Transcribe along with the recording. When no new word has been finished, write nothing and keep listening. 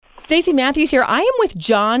Staci Matthews here. I am with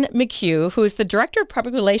John McHugh, who is the Director of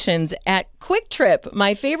Public Relations at Kwik Trip,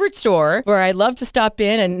 my favorite store, where I love to stop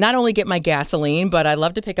in and not only get my gasoline, but I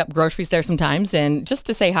love to pick up groceries there sometimes and just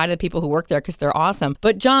to say hi to the people who work there because they're awesome.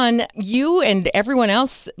 But John, you and everyone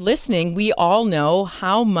else listening, we all know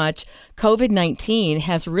how much COVID-19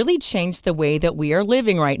 has really changed the way that we are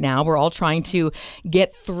living right now. We're all trying to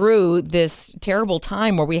get through this terrible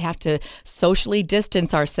time where we have to socially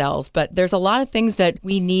distance ourselves. But there's a lot of things that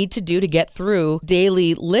we need to do to get through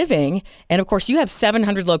daily living. And of course, you have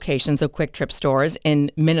 700 locations of Kwik Trip stores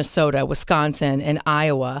in Minnesota, Wisconsin, and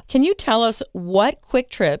Iowa. Can you tell us what Kwik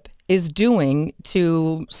Trip is doing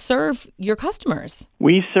to serve your customers?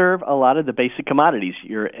 We serve a lot of the basic commodities,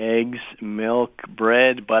 your eggs, milk,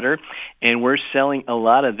 bread, butter, and we're selling a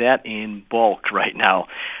lot of that in bulk right now.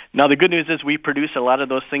 Now, the good news is we produce a lot of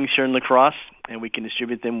those things here in La Crosse, and we can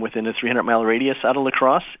distribute them within a 300-mile radius out of La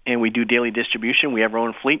Crosse, and we do daily distribution. We have our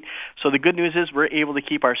own fleet. So the good news is we're able to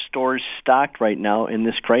keep our stores stocked right now in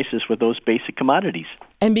this crisis with those basic commodities.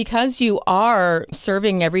 And because you are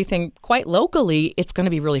serving everything quite locally, it's going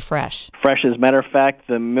to be really fresh. Fresh. As a matter of fact,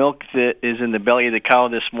 the milk that is in the belly of the cow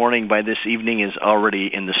this morning by this evening is already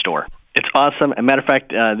in the store. It's awesome. As a matter of fact,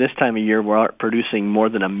 this time of year, we're producing more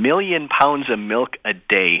than 1 million pounds of milk a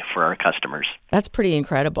day for our customers. That's pretty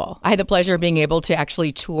incredible. I had the pleasure of being able to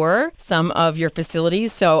actually tour some of your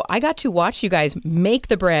facilities. So I got to watch you guys make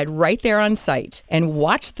the bread right there on site and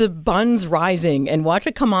watch the buns rising and watch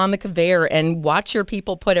it come on the conveyor and watch your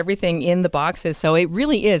people put everything in the boxes. So it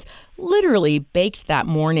really is literally baked that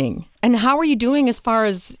morning. And how are you doing as far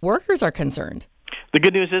as workers are concerned? The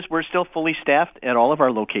good news is we're still fully staffed at all of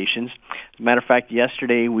our locations. As a matter of fact,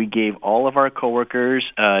 yesterday we gave all of our coworkers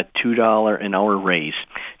a $2 an hour raise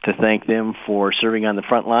to thank them for serving on the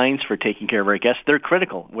front lines, for taking care of our guests. They're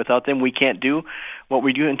critical. Without them, we can't do what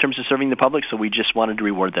we do in terms of serving the public, so we just wanted to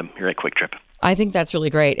reward them here at Kwik Trip. I think that's really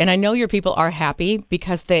great. And I know your people are happy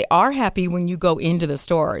because they are happy when you go into the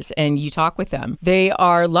stores and you talk with them. They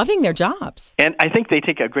are loving their jobs. And I think they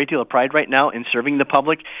take a great deal of pride right now in serving the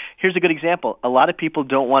public. Here's a good example. A lot of people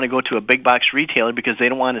don't want to go to a big box retailer because they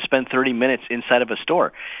don't want to spend 30 minutes inside of a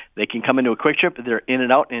store. They can come into a Kwik Trip. They're in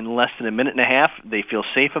and out in less than a minute and a half. They feel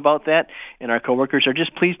safe about that. And our coworkers are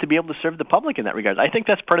just pleased to be able to serve the public in that regard. I think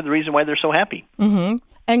that's part of the reason why they're so happy. Mm-hmm.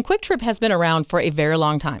 And Kwik Trip has been around for a very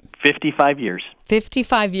long time. 55 years.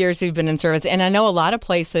 55 years you've been in service. And I know a lot of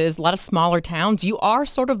places, a lot of smaller towns, you are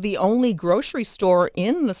sort of the only grocery store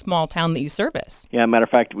in the small town that you service. Yeah, matter of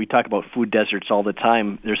fact, we talk about food deserts all the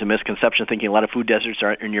time. There's a misconception thinking a lot of food deserts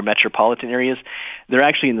are in your metropolitan areas. They're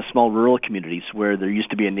actually in the small rural communities where there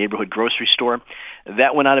used to be a neighborhood grocery store.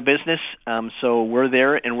 That went out of business, so we're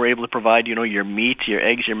there and we're able to provide, your meat, your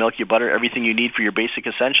eggs, your milk, your butter, everything you need for your basic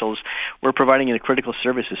essentials. We're providing a critical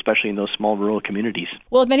service, especially in those small rural communities.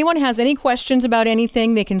 Well, if anyone has any questions about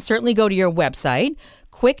anything, they can certainly go to your website,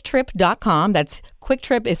 kwiktrip.com. That's Kwik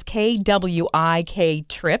Trip is KWIK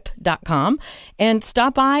trip.com, and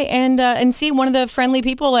stop by and see one of the friendly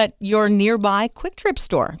people at your nearby Kwik Trip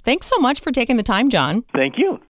store. Thanks so much for taking the time, John. Thank you.